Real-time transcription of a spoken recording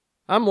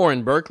I'm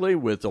Warren Berkeley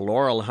with the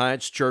Laurel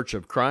Heights Church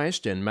of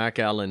Christ in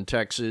McAllen,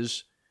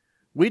 Texas.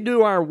 We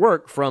do our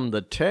work from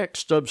the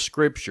text of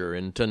Scripture,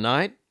 and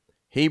tonight,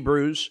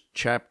 Hebrews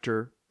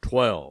chapter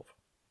 12.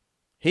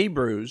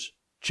 Hebrews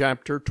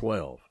chapter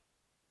 12.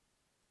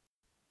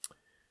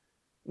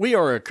 We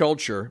are a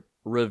culture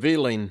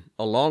revealing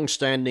a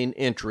long-standing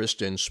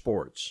interest in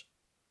sports.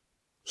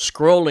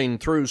 Scrolling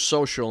through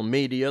social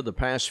media the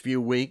past few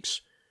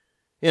weeks,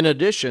 in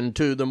addition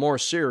to the more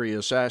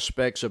serious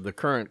aspects of the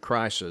current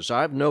crisis,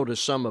 I've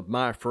noticed some of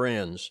my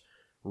friends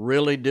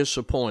really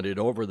disappointed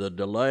over the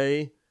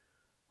delay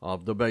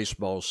of the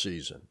baseball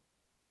season.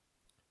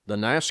 The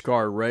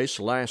NASCAR race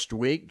last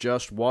week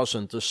just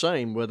wasn't the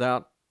same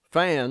without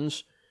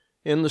fans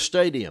in the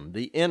stadium.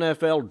 The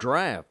NFL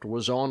draft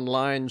was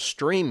online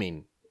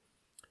streaming,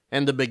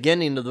 and the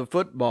beginning of the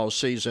football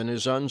season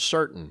is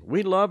uncertain.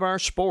 We love our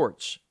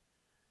sports,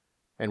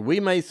 and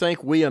we may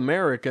think we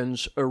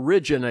Americans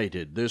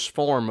originated this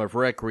form of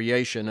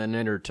recreation and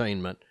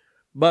entertainment,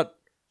 but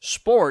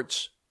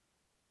sports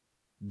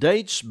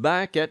dates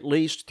back at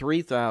least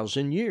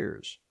 3,000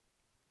 years.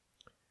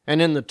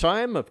 And in the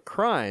time of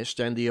Christ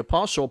and the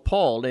Apostle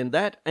Paul, in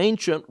that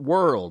ancient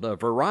world, a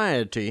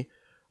variety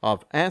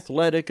of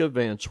athletic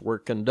events were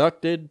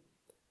conducted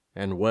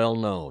and well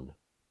known.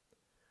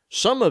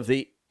 Some of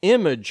the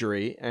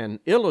imagery and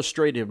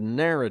illustrative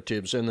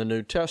narratives in the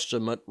New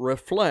Testament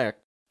reflect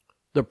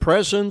the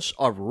presence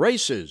of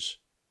races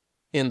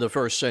in the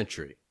first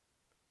century.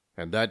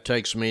 And that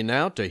takes me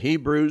now to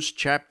Hebrews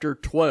chapter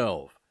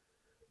 12,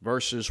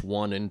 verses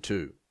 1 and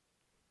 2.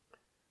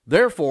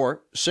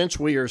 Therefore, since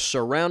we are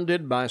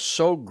surrounded by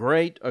so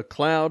great a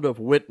cloud of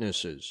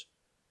witnesses,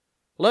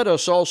 let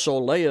us also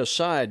lay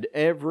aside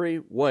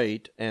every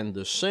weight and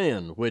the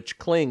sin which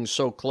clings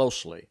so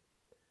closely,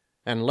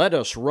 and let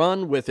us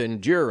run with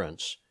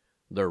endurance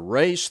the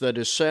race that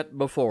is set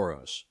before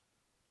us,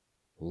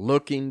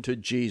 looking to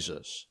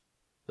Jesus,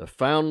 the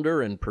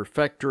founder and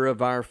perfecter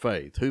of our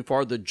faith, who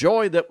for the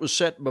joy that was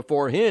set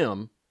before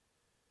him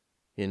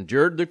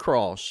endured the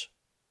cross,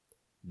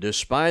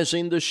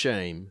 despising the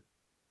shame,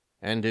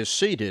 and is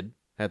seated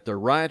at the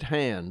right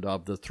hand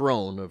of the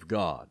throne of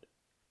God.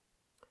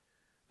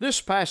 This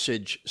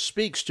passage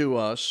speaks to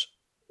us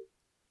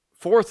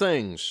four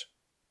things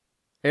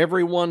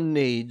everyone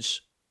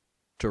needs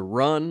to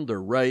run the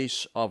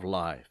race of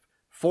life.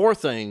 Four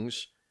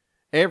things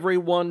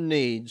everyone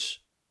needs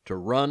to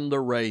run the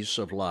race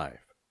of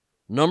life.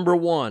 Number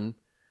one,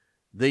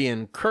 the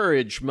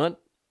encouragement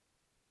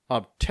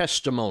of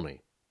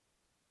testimony.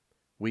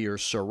 We are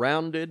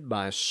surrounded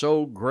by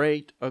so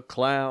great a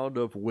cloud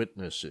of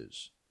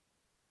witnesses.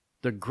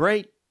 The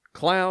great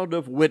cloud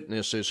of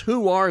witnesses,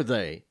 who are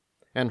they,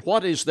 and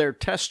what is their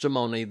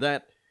testimony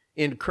that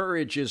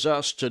encourages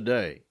us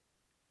today?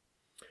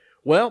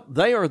 Well,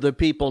 they are the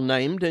people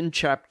named in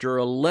chapter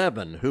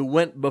 11 who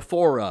went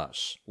before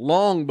us,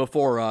 long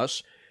before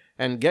us,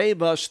 and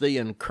gave us the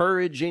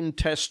encouraging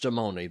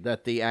testimony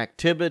that the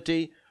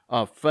activity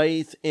of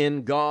faith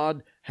in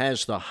God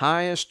has the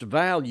highest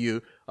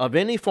value of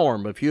any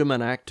form of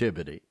human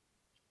activity.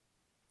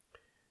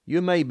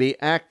 You may be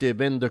active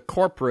in the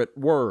corporate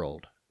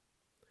world.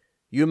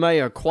 You may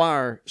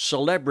acquire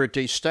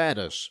celebrity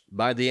status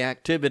by the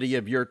activity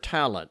of your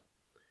talent.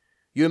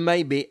 You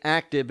may be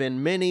active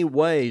in many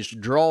ways,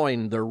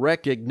 drawing the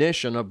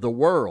recognition of the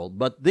world.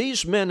 But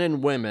these men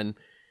and women,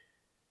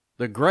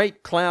 the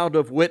great cloud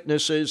of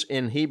witnesses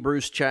in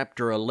Hebrews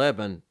chapter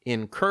 11,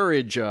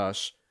 encourage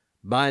us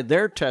by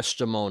their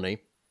testimony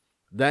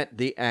that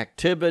the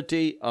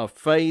activity of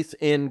faith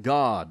in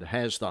God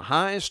has the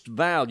highest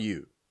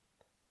value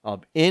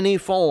of any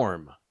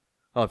form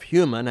of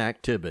human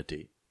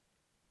activity.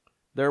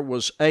 There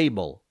was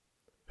Abel,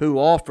 who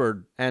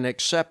offered an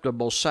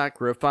acceptable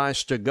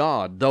sacrifice to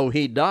God. Though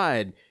he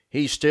died,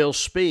 he still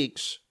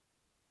speaks.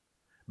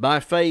 By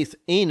faith,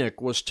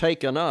 Enoch was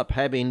taken up,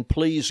 having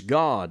pleased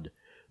God.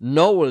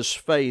 Noah's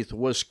faith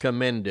was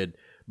commended.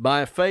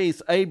 By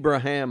faith,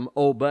 Abraham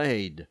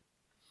obeyed.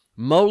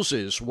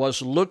 Moses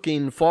was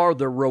looking for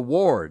the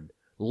reward,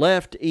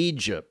 left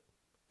Egypt,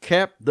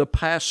 kept the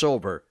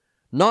Passover,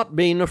 not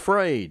being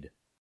afraid.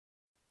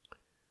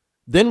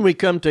 Then we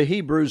come to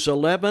Hebrews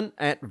 11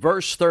 at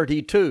verse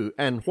 32,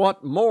 and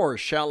what more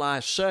shall I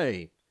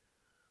say?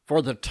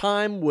 For the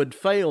time would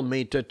fail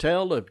me to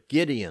tell of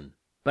Gideon,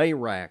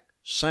 Barak,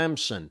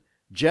 Samson,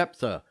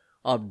 Jephthah,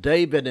 of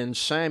David and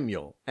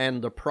Samuel,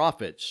 and the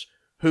prophets,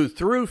 who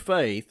through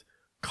faith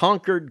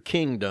conquered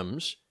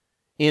kingdoms,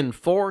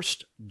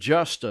 enforced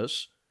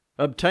justice,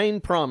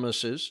 obtained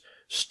promises,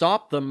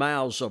 stopped the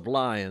mouths of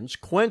lions,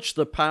 quenched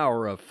the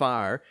power of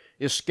fire,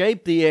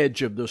 escaped the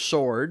edge of the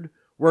sword,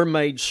 were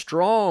made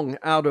strong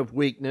out of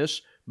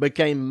weakness,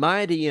 became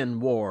mighty in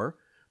war,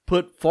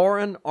 put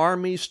foreign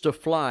armies to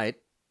flight.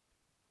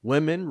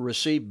 Women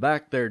received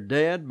back their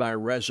dead by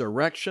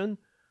resurrection.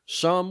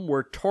 Some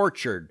were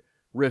tortured,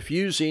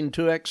 refusing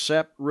to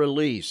accept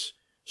release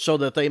so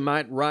that they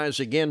might rise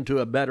again to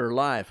a better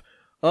life.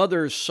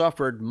 Others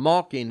suffered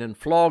mocking and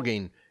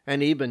flogging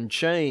and even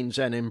chains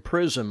and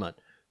imprisonment.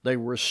 They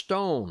were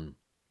stoned.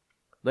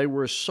 They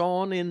were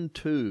sawn in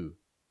two.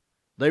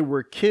 They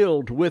were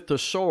killed with the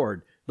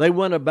sword. They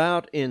went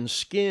about in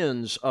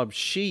skins of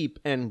sheep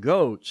and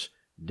goats,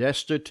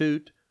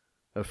 destitute,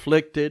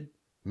 afflicted,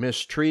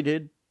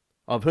 mistreated,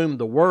 of whom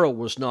the world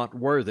was not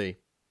worthy,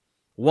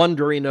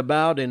 wandering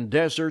about in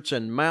deserts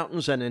and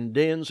mountains and in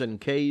dens and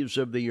caves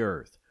of the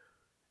earth.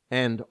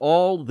 And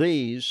all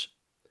these,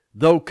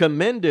 though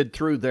commended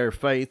through their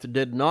faith,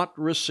 did not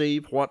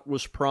receive what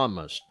was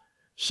promised,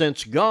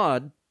 since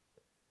God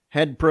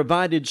had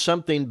provided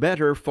something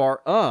better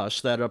for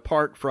us, that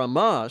apart from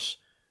us,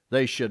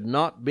 they should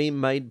not be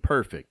made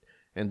perfect.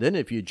 And then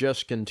if you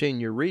just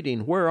continue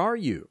reading, where are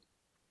you?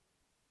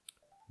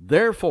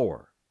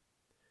 Therefore,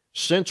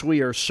 since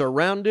we are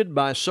surrounded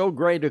by so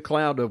great a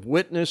cloud of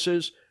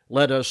witnesses,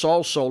 let us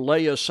also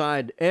lay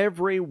aside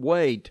every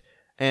weight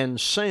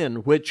and sin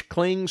which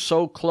clings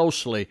so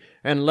closely,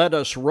 and let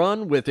us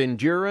run with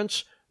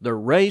endurance the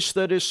race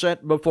that is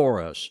set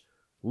before us,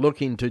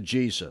 looking to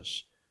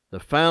Jesus, the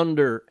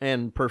founder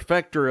and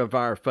perfecter of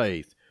our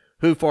faith,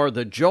 who for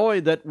the joy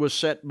that was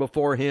set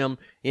before him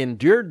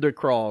endured the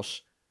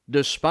cross,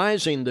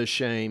 despising the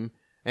shame,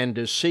 and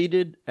is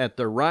seated at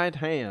the right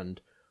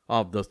hand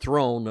of the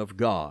throne of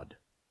God.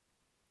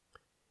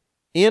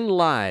 In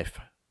life,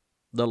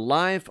 the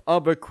life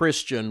of a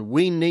Christian,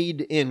 we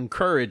need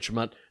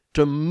encouragement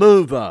to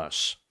move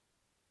us,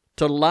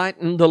 to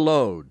lighten the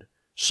load,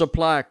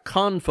 supply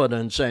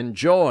confidence and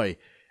joy,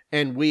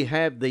 and we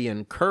have the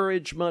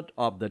encouragement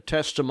of the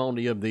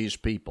testimony of these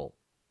people,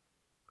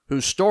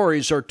 whose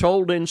stories are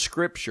told in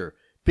Scripture,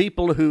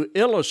 people who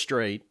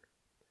illustrate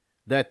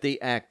that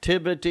the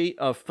activity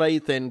of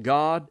faith in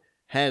God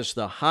has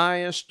the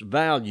highest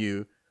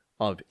value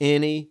of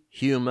any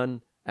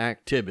human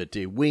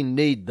activity. We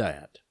need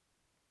that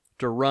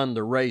to run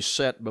the race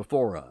set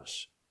before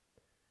us.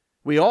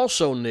 We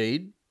also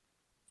need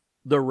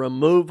the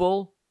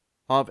removal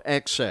of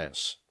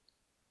excess.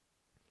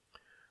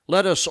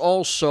 Let us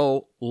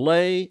also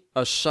lay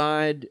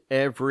aside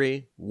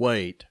every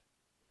weight.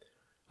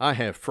 I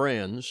have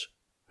friends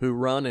who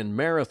run in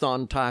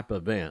marathon-type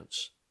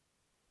events.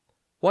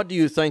 What do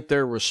you think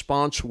their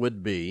response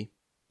would be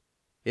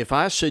if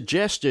I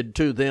suggested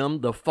to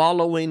them the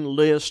following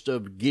list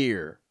of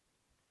gear?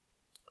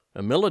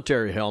 A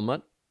military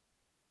helmet,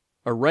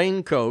 a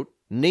raincoat,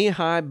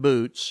 knee-high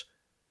boots,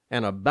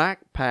 and a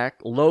backpack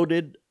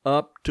loaded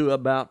up to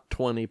about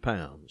 20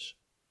 pounds.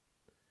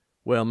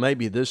 Well,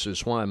 maybe this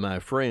is why my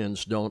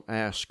friends don't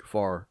ask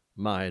for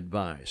my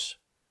advice.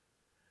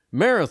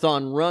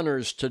 Marathon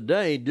runners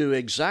today do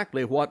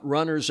exactly what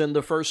runners in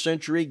the first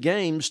century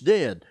games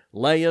did: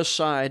 lay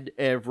aside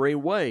every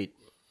weight.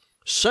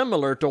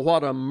 Similar to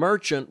what a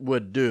merchant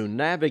would do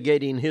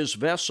navigating his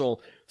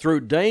vessel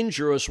through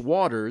dangerous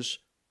waters,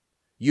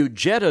 you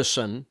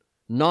jettison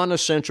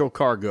non-essential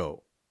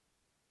cargo.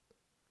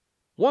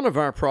 One of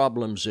our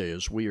problems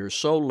is we are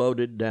so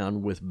loaded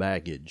down with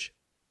baggage.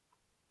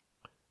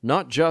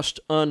 Not just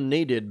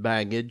unneeded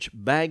baggage,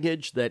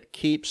 baggage that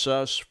keeps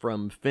us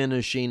from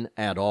finishing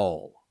at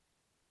all.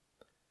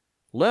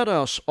 Let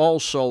us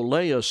also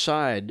lay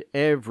aside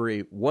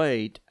every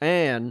weight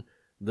and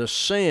the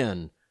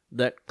sin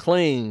that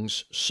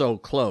clings so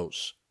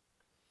close.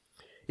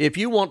 If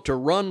you want to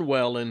run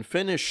well and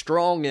finish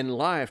strong in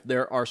life,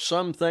 there are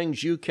some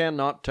things you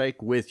cannot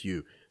take with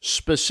you.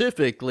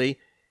 Specifically,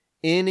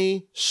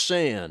 any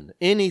sin,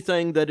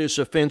 anything that is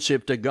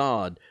offensive to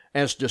God,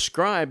 as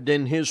described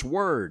in His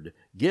Word.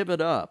 Give it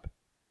up.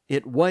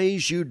 It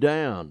weighs you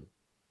down.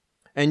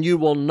 And you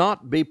will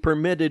not be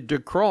permitted to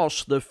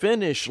cross the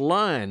finish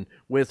line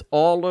with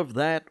all of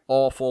that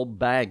awful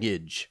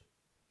baggage.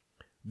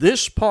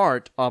 This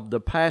part of the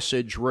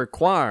passage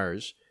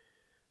requires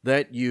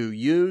that you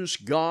use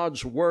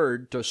God's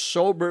Word to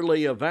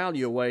soberly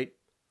evaluate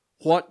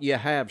what you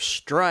have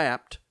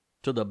strapped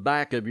to the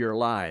back of your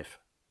life.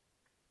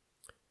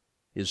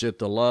 Is it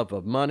the love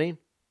of money,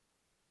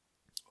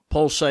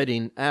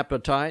 pulsating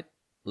appetite,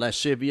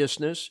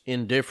 lasciviousness,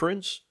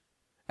 indifference,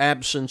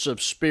 absence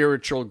of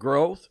spiritual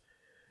growth?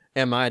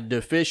 Am I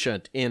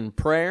deficient in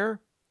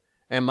prayer?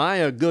 Am I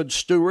a good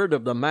steward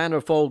of the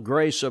manifold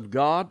grace of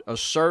God, a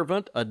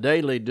servant, a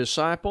daily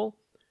disciple?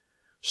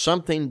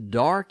 Something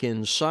dark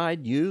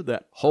inside you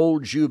that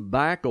holds you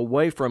back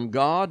away from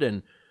God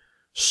and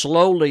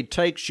slowly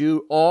takes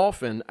you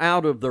off and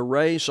out of the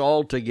race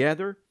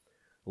altogether?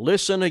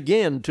 Listen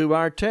again to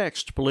our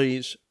text,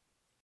 please.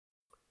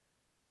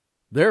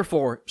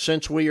 Therefore,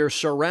 since we are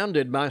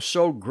surrounded by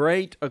so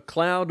great a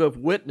cloud of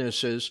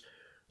witnesses,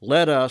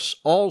 let us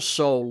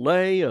also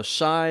lay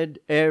aside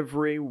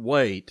every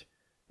weight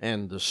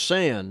and the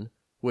sin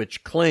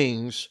which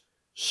clings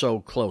so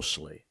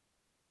closely.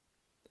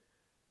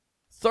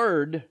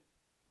 Third,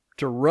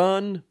 to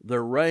run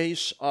the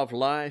race of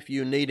life,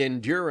 you need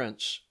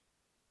endurance.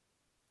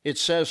 It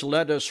says,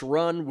 let us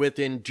run with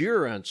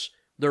endurance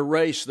the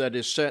race that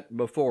is set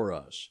before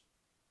us.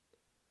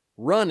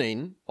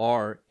 Running,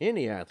 or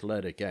any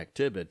athletic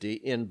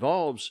activity,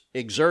 involves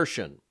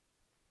exertion,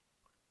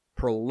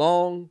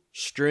 prolonged,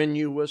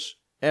 strenuous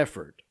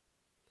effort.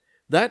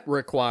 That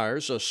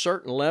requires a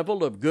certain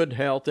level of good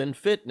health and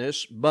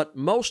fitness, but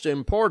most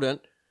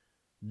important,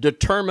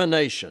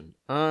 determination.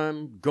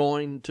 I'm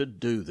going to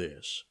do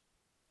this.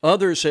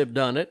 Others have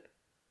done it,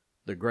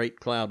 the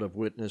great cloud of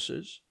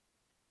witnesses.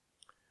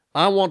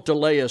 I want to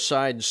lay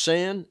aside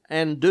sin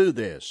and do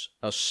this.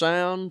 A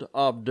sound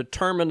of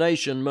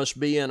determination must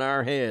be in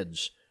our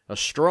heads, a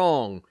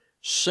strong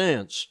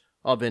sense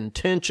of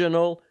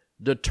intentional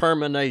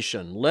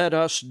determination. Let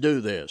us do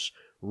this.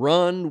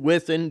 Run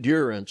with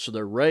endurance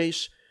the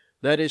race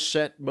that is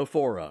set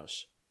before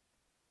us.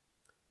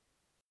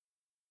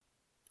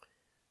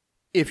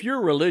 If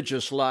your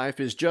religious life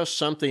is just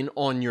something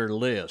on your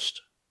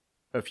list,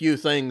 a few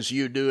things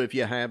you do if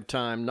you have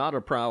time, not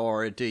a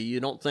priority, you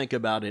don't think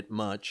about it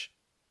much,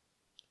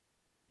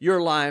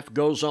 your life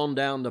goes on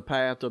down the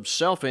path of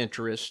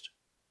self-interest.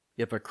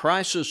 If a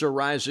crisis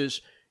arises,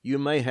 you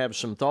may have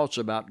some thoughts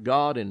about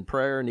God and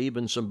prayer and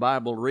even some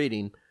Bible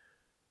reading,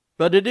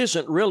 but it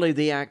isn't really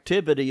the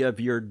activity of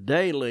your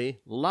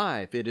daily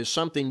life. It is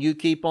something you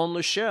keep on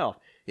the shelf.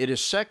 It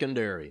is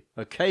secondary,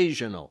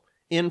 occasional,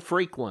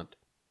 infrequent.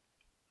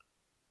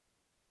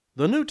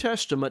 The New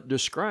Testament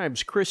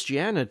describes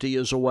Christianity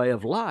as a way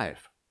of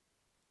life.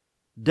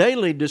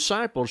 Daily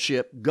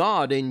discipleship,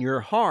 God in your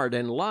heart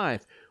and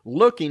life,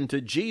 looking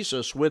to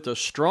Jesus with a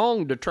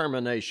strong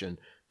determination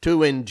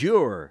to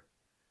endure,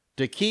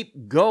 to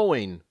keep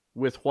going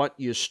with what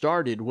you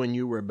started when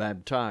you were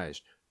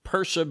baptized.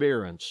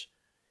 Perseverance,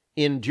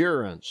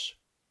 endurance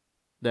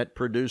that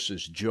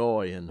produces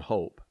joy and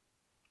hope.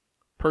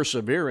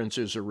 Perseverance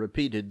is a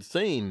repeated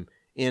theme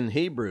in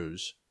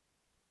Hebrews.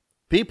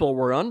 People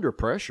were under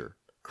pressure.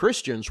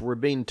 Christians were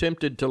being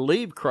tempted to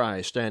leave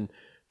Christ and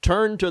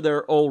turn to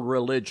their old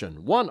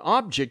religion. One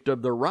object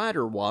of the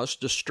writer was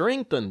to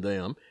strengthen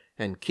them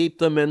and keep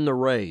them in the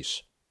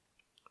race.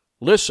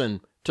 Listen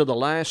to the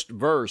last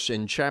verse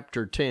in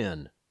chapter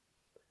 10.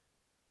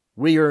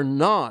 We are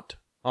not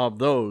of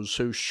those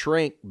who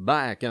shrink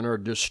back and are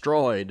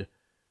destroyed,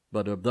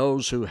 but of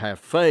those who have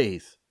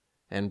faith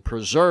and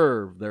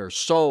preserve their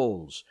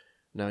souls.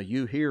 Now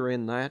you hear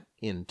in that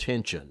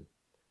intention,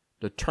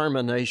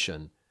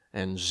 determination,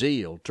 and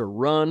zeal to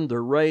run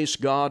the race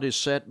God has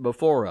set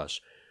before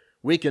us.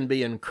 We can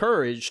be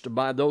encouraged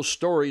by those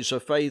stories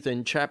of faith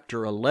in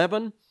chapter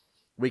 11.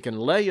 We can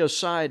lay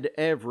aside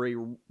every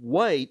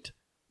weight,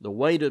 the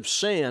weight of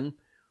sin.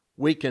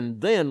 We can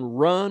then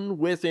run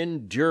with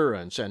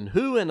endurance. And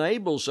who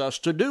enables us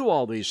to do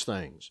all these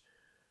things?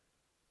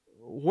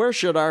 Where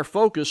should our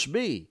focus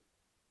be?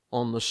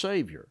 On the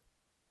Savior.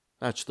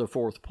 That's the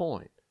fourth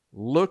point.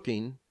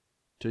 Looking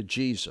to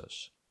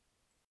Jesus.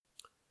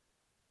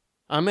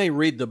 I may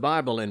read the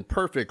Bible and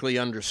perfectly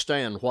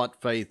understand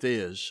what faith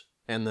is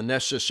and the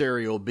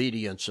necessary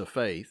obedience of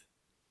faith.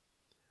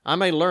 I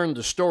may learn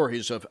the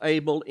stories of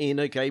Abel,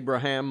 Enoch,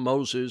 Abraham,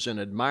 Moses, and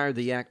admire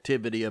the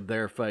activity of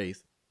their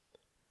faith.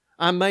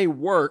 I may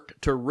work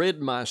to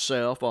rid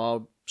myself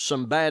of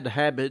some bad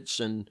habits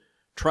and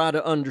try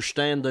to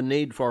understand the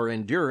need for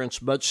endurance,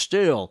 but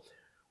still,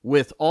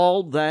 with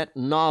all that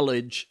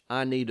knowledge,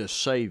 I need a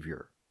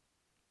Savior.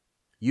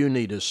 You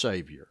need a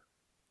Savior.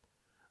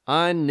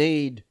 I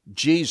need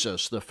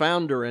Jesus, the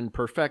founder and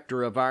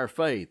perfecter of our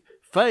faith.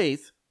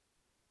 Faith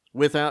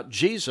without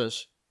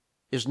Jesus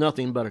is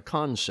nothing but a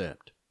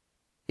concept,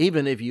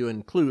 even if you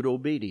include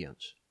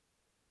obedience.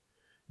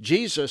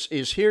 Jesus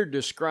is here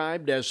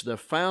described as the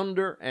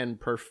founder and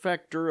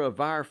perfecter of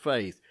our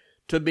faith.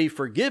 To be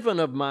forgiven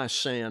of my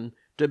sin,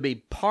 to be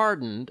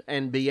pardoned,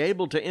 and be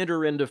able to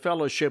enter into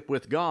fellowship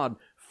with God,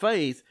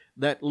 faith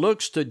that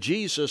looks to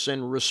Jesus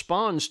and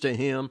responds to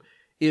Him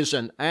is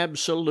an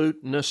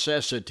absolute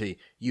necessity.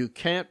 You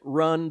can't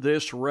run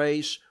this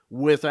race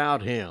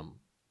without Him.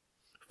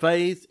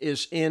 Faith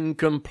is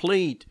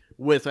incomplete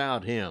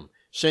without Him,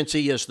 since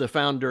He is the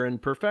founder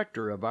and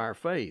perfecter of our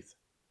faith.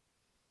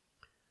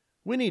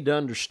 We need to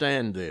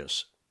understand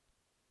this.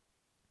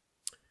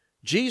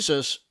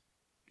 Jesus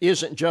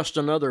isn't just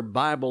another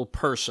Bible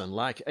person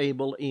like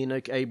Abel,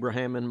 Enoch,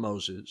 Abraham, and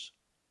Moses.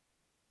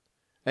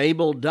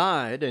 Abel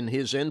died and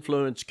his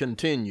influence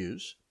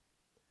continues.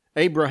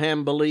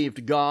 Abraham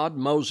believed God,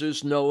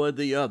 Moses, Noah,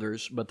 the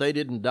others, but they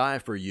didn't die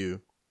for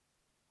you.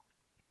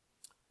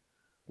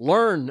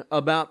 Learn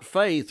about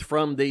faith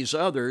from these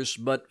others,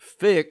 but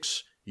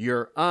fix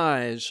your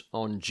eyes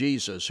on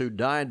Jesus, who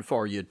died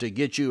for you to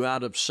get you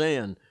out of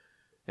sin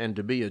and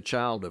to be a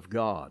child of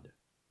God.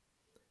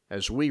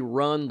 As we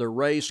run the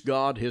race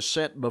God has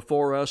set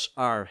before us,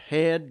 our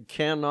head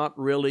cannot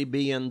really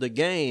be in the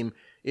game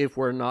if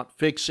we're not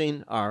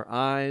fixing our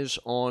eyes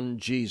on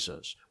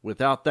Jesus.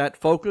 Without that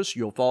focus,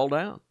 you'll fall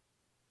down.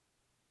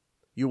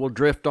 You will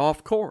drift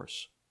off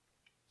course.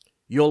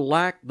 You'll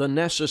lack the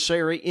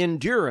necessary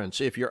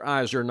endurance if your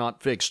eyes are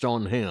not fixed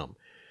on Him.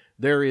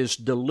 There is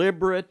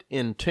deliberate,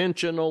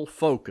 intentional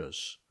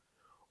focus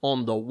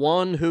on the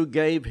one who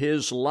gave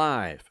His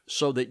life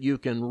so that you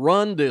can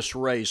run this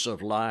race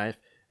of life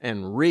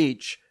and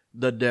reach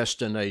the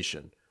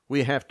destination.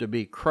 We have to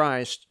be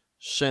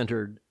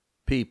Christ-centered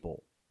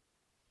people.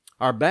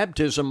 Our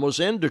baptism was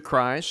into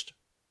Christ.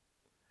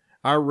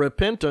 Our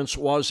repentance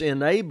was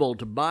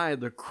enabled by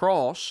the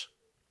cross.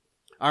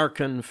 Our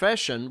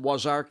confession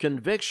was our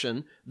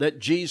conviction that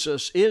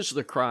Jesus is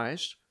the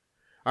Christ.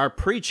 Our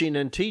preaching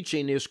and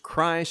teaching is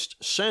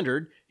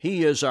Christ-centered.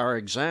 He is our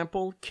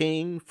example,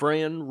 King,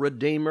 friend,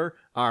 Redeemer,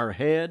 our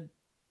head.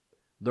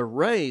 The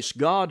race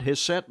God has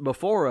set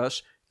before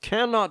us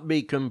cannot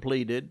be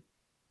completed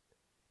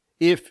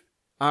if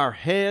our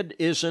head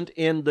isn't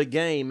in the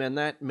game, and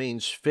that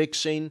means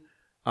fixing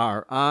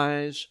our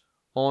eyes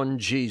on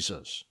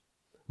Jesus.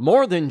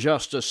 More than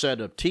just a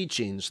set of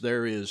teachings,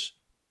 there is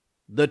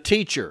the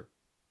teacher.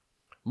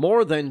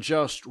 More than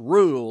just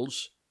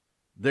rules,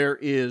 there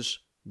is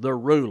the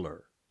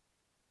ruler.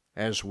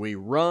 As we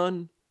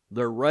run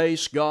the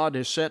race God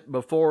has set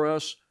before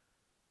us,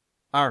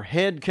 our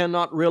head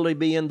cannot really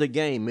be in the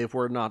game if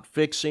we're not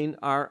fixing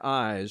our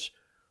eyes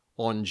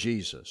on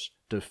Jesus.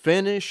 To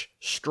finish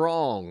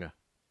strong,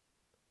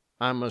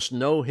 I must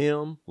know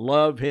Him,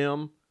 love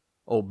Him,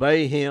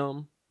 obey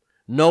Him,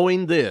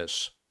 knowing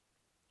this: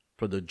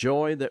 for the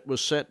joy that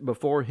was set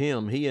before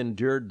Him, He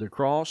endured the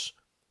cross,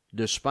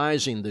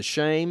 despising the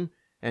shame,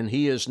 and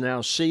He is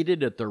now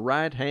seated at the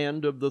right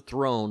hand of the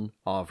throne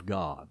of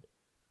God.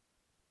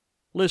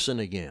 Listen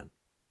again.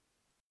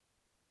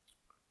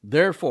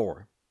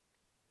 Therefore,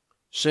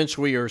 since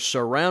we are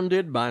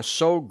surrounded by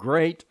so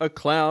great a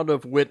cloud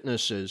of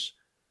witnesses,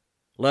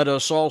 let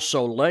us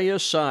also lay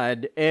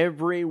aside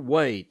every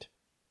weight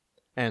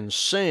and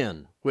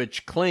sin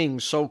which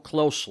clings so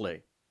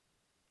closely,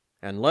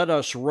 and let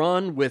us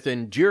run with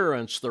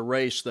endurance the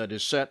race that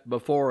is set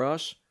before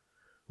us,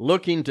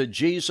 looking to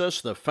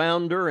Jesus, the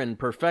founder and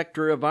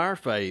perfecter of our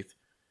faith,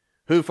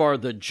 who for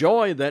the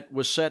joy that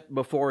was set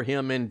before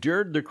Him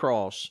endured the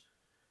cross,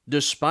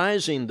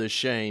 despising the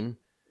shame,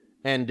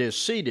 and is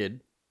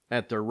seated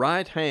at the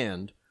right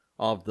hand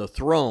of the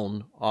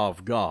throne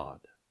of God.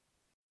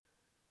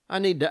 I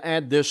need to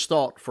add this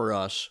thought for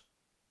us.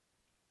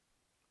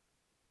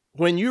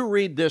 When you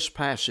read this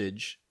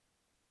passage,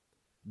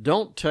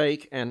 don't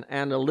take an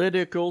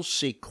analytical,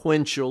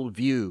 sequential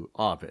view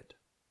of it.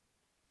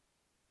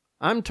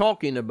 I'm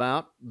talking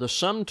about the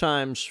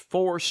sometimes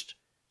forced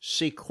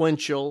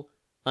sequential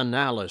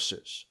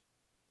analysis.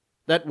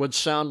 That would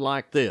sound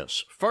like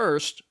this.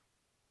 First,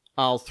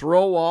 I'll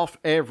throw off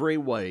every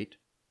weight,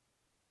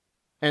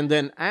 and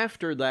then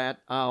after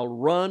that, I'll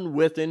run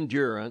with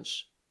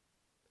endurance,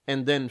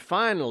 and then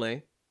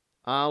finally,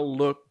 I'll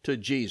look to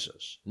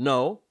Jesus.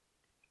 No,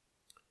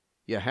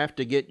 you have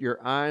to get your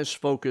eyes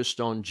focused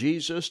on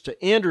Jesus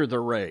to enter the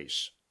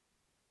race,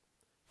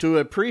 to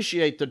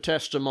appreciate the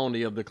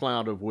testimony of the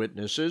cloud of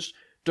witnesses,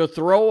 to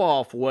throw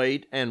off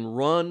weight and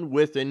run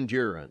with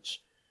endurance.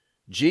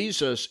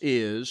 Jesus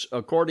is,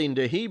 according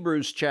to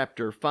Hebrews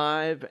chapter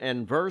 5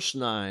 and verse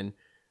 9,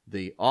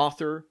 the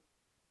author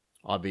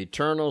of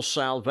eternal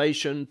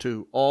salvation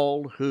to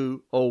all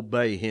who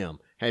obey Him.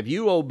 Have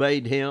you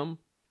obeyed Him?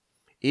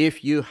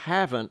 If you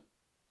haven't,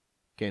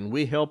 can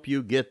we help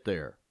you get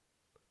there?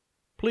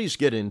 Please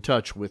get in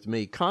touch with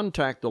me.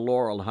 Contact the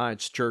Laurel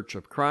Heights Church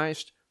of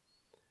Christ.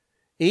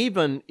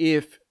 Even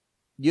if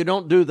you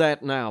don't do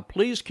that now,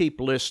 please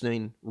keep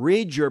listening.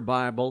 Read your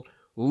Bible.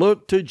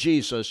 Look to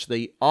Jesus,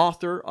 the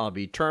author of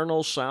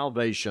eternal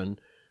salvation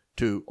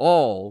to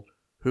all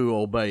who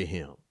obey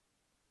Him.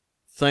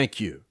 Thank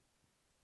you.